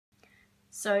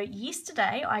So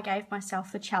yesterday I gave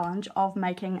myself the challenge of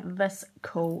making this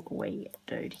cool wee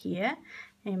dude here.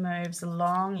 He moves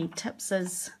along, he tips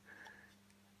his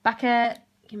bucket,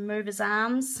 he can move his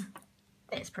arms.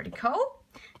 That's pretty cool.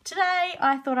 Today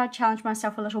I thought I'd challenge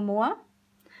myself a little more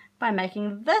by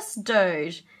making this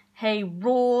dude. He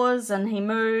roars and he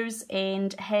moves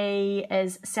and he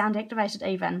is sound activated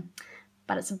even,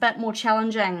 but it's a bit more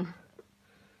challenging.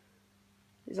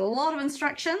 There's a lot of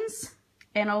instructions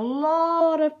and a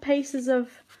lot of pieces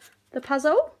of the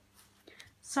puzzle.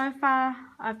 So far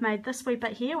I've made this wee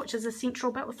bit here, which is a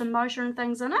central bit with the motor and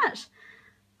things in it.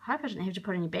 I hope I didn't have to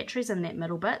put any batteries in that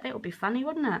middle bit. That would be funny,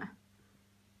 wouldn't it?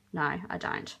 No, I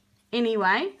don't.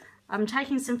 Anyway, I'm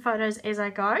taking some photos as I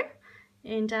go,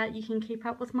 and you can keep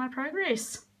up with my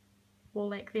progress, or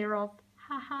lack thereof.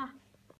 Haha.